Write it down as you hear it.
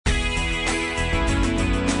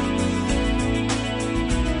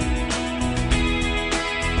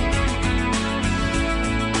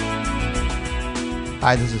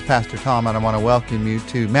Hi, this is Pastor Tom, and I want to welcome you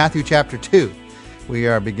to Matthew chapter 2. We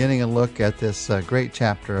are beginning a look at this great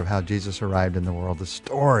chapter of how Jesus arrived in the world, the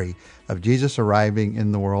story of Jesus arriving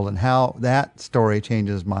in the world and how that story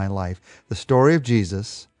changes my life. The story of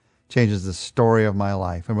Jesus changes the story of my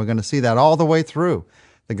life, and we're going to see that all the way through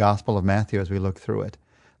the Gospel of Matthew as we look through it.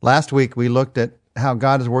 Last week, we looked at how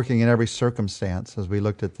God is working in every circumstance as we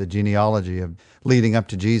looked at the genealogy of leading up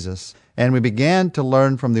to Jesus. And we began to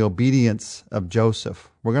learn from the obedience of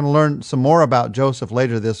Joseph. We're going to learn some more about Joseph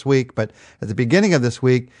later this week, but at the beginning of this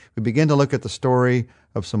week, we begin to look at the story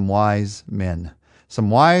of some wise men.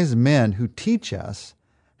 Some wise men who teach us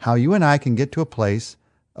how you and I can get to a place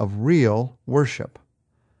of real worship.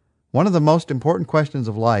 One of the most important questions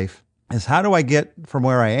of life is, how do I get from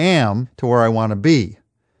where I am to where I want to be?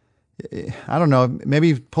 I don't know, maybe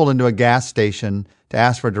you've pulled into a gas station to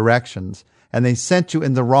ask for directions, and they sent you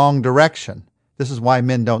in the wrong direction. This is why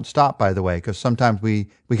men don't stop, by the way, because sometimes we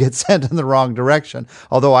get sent in the wrong direction.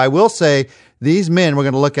 Although I will say, these men, we're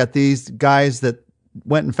going to look at these guys that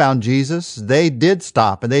went and found Jesus. They did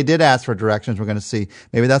stop, and they did ask for directions, we're going to see.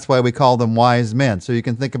 Maybe that's why we call them wise men. So you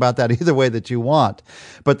can think about that either way that you want.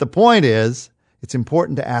 But the point is, it's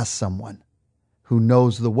important to ask someone who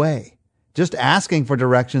knows the way. Just asking for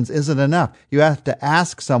directions isn't enough. You have to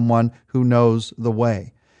ask someone who knows the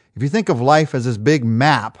way. If you think of life as this big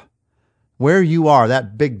map, where you are,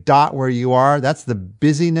 that big dot where you are, that's the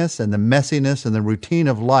busyness and the messiness and the routine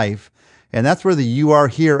of life. And that's where the "you are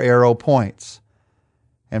here" arrow points.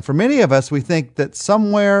 And for many of us, we think that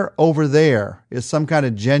somewhere over there is some kind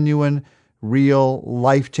of genuine, real,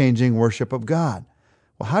 life-changing worship of God.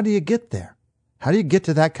 Well, how do you get there? How do you get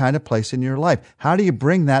to that kind of place in your life? How do you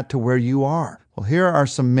bring that to where you are? Well, here are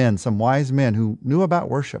some men, some wise men who knew about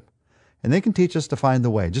worship. And they can teach us to find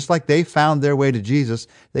the way. Just like they found their way to Jesus,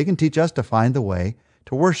 they can teach us to find the way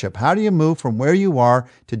to worship. How do you move from where you are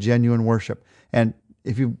to genuine worship? And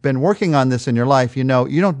if you've been working on this in your life, you know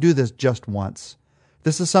you don't do this just once.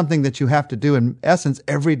 This is something that you have to do, in essence,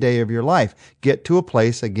 every day of your life. Get to a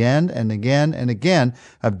place again and again and again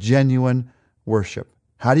of genuine worship.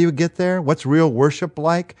 How do you get there? What's real worship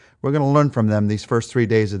like? We're going to learn from them these first 3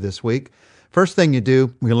 days of this week. First thing you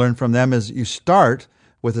do, we learn from them, is you start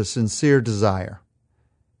with a sincere desire.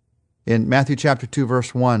 In Matthew chapter 2,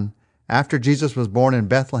 verse 1, after Jesus was born in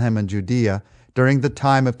Bethlehem in Judea, during the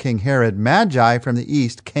time of King Herod, Magi from the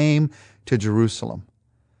east came to Jerusalem.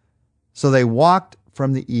 So they walked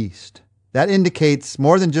from the east. That indicates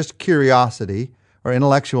more than just curiosity or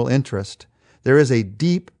intellectual interest. There is a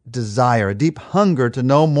deep desire, a deep hunger to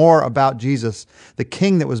know more about Jesus, the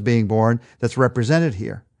King that was being born, that's represented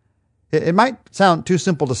here. It might sound too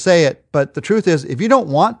simple to say it, but the truth is, if you don't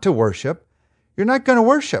want to worship, you're not going to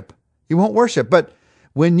worship. You won't worship. But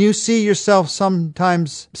when you see yourself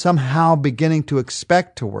somehow beginning to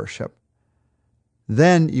expect to worship,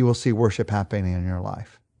 then you will see worship happening in your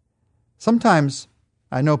life. Sometimes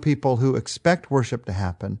I know people who expect worship to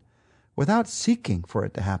happen without seeking for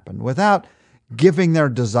it to happen, without giving their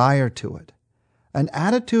desire to it. An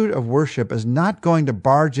attitude of worship is not going to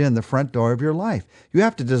barge in the front door of your life. You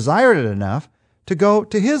have to desire it enough to go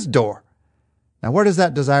to His door. Now, where does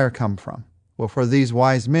that desire come from? Well, for these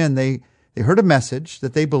wise men, they heard a message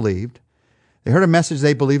that they believed. They heard a message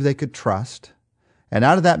they believed they could trust. And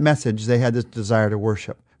out of that message, they had this desire to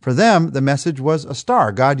worship. For them, the message was a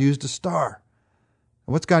star. God used a star.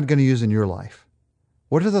 What's God going to use in your life?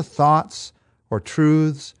 What are the thoughts or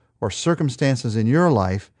truths or circumstances in your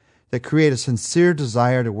life that create a sincere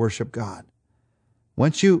desire to worship God?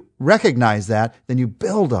 Once you recognize that, then you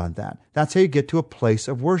build on that. That's how you get to a place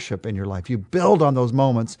of worship in your life. You build on those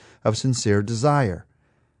moments of sincere desire.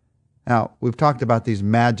 Now, we've talked about these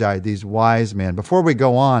magi, these wise men. Before we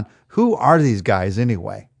go on, who are these guys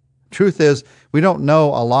anyway? Truth is, we don't know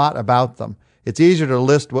a lot about them. It's easier to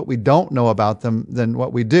list what we don't know about them than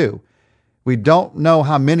what we do. We don't know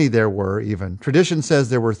how many there were even. Tradition says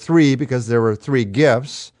there were 3 because there were 3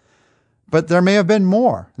 gifts, but there may have been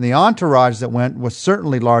more. And the entourage that went was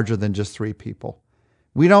certainly larger than just 3 people.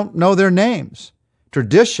 We don't know their names.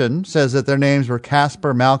 Tradition says that their names were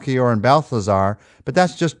Caspar, Melchior, and Balthazar, but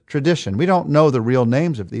that's just tradition. We don't know the real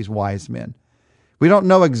names of these wise men. We don't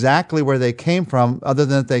know exactly where they came from, other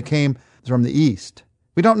than that they came from the east.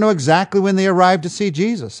 We don't know exactly when they arrived to see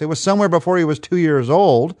Jesus. It was somewhere before He was 2 years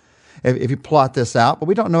old, if you plot this out, but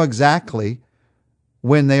we don't know exactly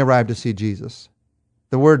when they arrived to see Jesus.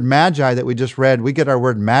 The word magi that we just read, we get our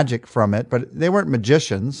word magic from it, but they weren't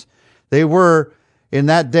magicians. They were, in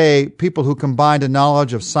that day, people who combined a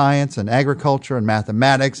knowledge of science and agriculture and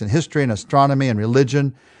mathematics and history and astronomy and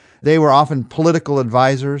religion. They were often political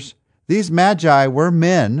advisors. These magi were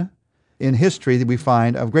men in history that we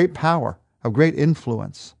find of great power, of great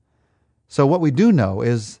influence. So what we do know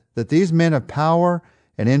is that these men of power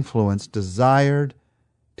and influence desired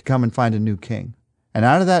to come and find a new king. And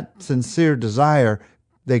out of that sincere desire,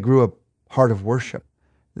 they grew a heart of worship.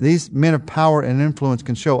 These men of power and influence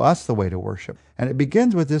can show us the way to worship. And it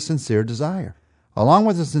begins with this sincere desire. Along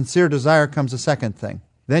with the sincere desire comes a second thing.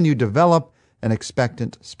 Then you develop an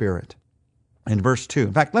expectant spirit. In verse 2.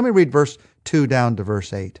 In fact, let me read verse 2 down to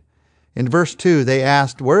verse 8. In verse 2, they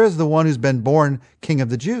asked, "Where is the one who's been born King of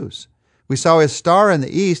the Jews? We saw his star in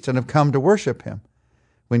the east and have come to worship him."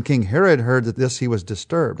 When King Herod heard this, he was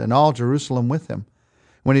disturbed, and all Jerusalem with him.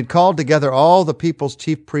 When he'd called together all the people's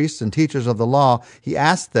chief priests and teachers of the law, he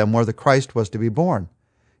asked them where the Christ was to be born.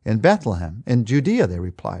 "In Bethlehem, in Judea," they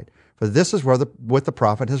replied, "for this is what the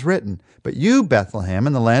prophet has written. But you, Bethlehem,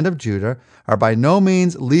 in the land of Judah, are by no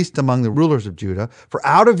means least among the rulers of Judah, for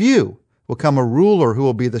out of you will come a ruler who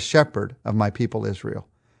will be the shepherd of my people Israel."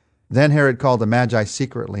 Then Herod called the Magi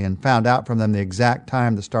secretly and found out from them the exact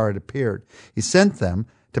time the star had appeared. He sent them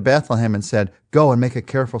to Bethlehem and said, "Go and make a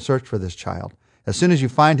careful search for this child. As soon as you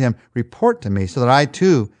find him, report to me so that I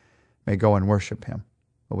too may go and worship him."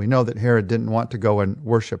 Well, we know that Herod didn't want to go and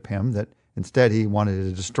worship him, that instead he wanted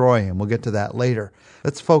to destroy him. We'll get to that later.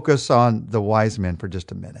 Let's focus on the wise men for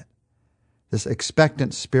just a minute. This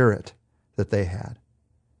expectant spirit that they had.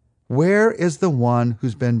 Where is the one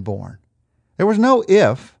who's been born? There was no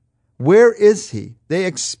if. Where is he? They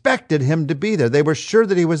expected him to be there. They were sure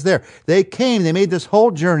that he was there. They came, they made this whole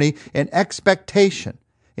journey in expectation,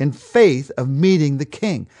 in faith of meeting the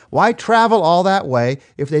king. Why travel all that way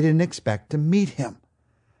if they didn't expect to meet him?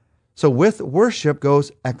 So with worship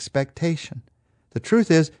goes expectation. The truth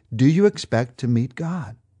is, do you expect to meet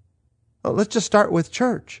God? Well, let's just start with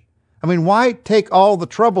church. I mean, why take all the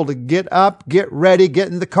trouble to get up, get ready, get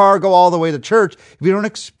in the car, go all the way to church if you don't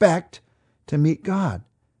expect to meet God?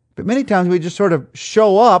 But many times we just sort of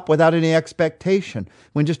show up without any expectation,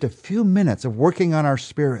 when just a few minutes of working on our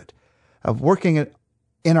spirit, of working it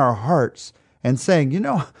in our hearts and saying,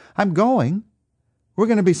 I'm going. We're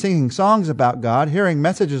going to be singing songs about God, hearing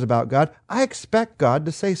messages about God. I expect God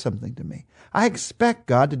to say something to me. I expect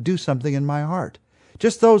God to do something in my heart.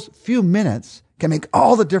 Just those few minutes can make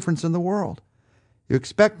all the difference in the world. You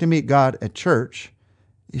expect to meet God at church.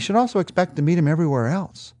 You should also expect to meet him everywhere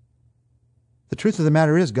else. The truth of the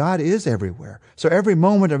matter is, God is everywhere. So every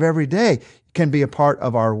moment of every day can be a part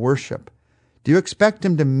of our worship. Do you expect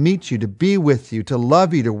him to meet you, to be with you, to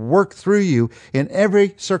love you, to work through you in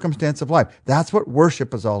every circumstance of life? That's what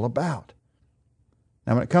worship is all about.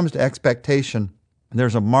 Now, when it comes to expectation,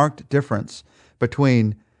 there's a marked difference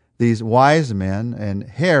between these wise men and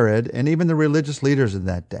Herod and even the religious leaders in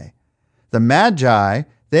that day. The Magi,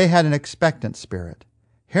 they had an expectant spirit.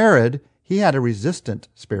 Herod, he had a resistant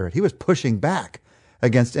spirit. He was pushing back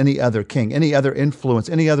against any other king, any other influence,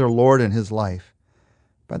 any other lord in his life.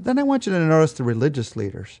 But then I want you to notice the religious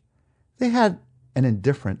leaders. They had an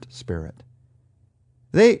indifferent spirit.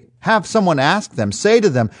 They have someone ask them, say to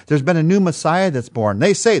them, there's been a new Messiah that's born.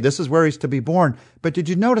 They say this is where he's to be born. But did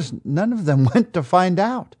you notice none of them went to find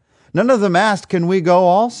out? None of them asked, can we go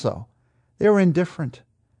also? They were indifferent.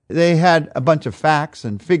 They had a bunch of facts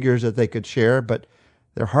and figures that they could share, but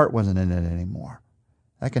their heart wasn't in it anymore.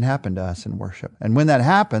 That can happen to us in worship. And when that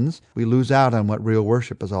happens, we lose out on what real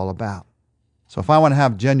worship is all about. So if I want to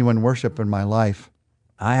have genuine worship in my life,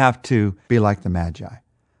 I have to be like the Magi.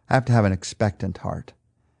 I have to have an expectant heart.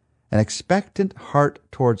 An expectant heart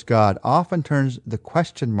towards God often turns the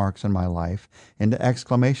question marks in my life into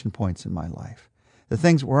exclamation points in my life. The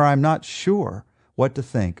things where I'm not sure what to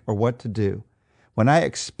think or what to do. When I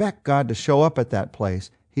expect God to show up at that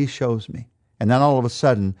place, he shows me. And then all of a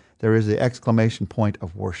sudden, there is the exclamation point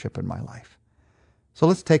of worship in my life. So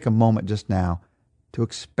let's take a moment just now to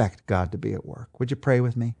expect God to be at work. Would you pray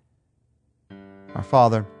with me? Our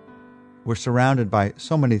Father, we're surrounded by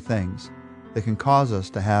so many things that can cause us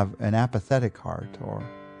to have an apathetic heart or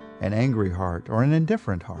an angry heart or an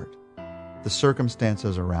indifferent heart. The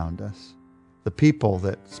circumstances around us, the people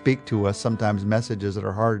that speak to us, sometimes messages that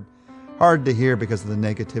are hard to hear because of the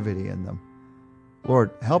negativity in them.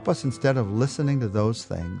 Lord, help us instead of listening to those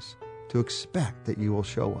things to expect that you will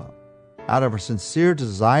show up. Out of our sincere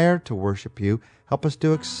desire to worship you, help us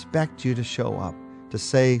to expect you to show up, to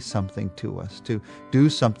say something to us, to do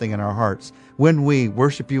something in our hearts when we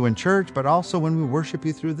worship you in church, but also when we worship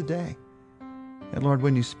you through the day. And Lord,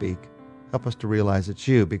 when you speak, help us to realize it's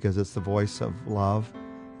you because it's the voice of love,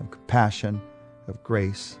 of compassion, of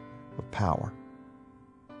grace, of power.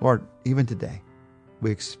 Lord, even today,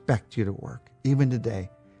 we expect you to work. Even today,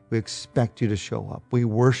 we expect you to show up. We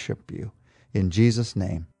worship you. In Jesus'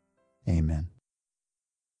 name, Amen.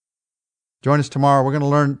 Join us tomorrow. We're going to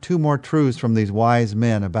learn 2 more truths from these wise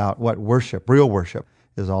men about what worship, real worship,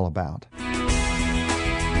 is all about.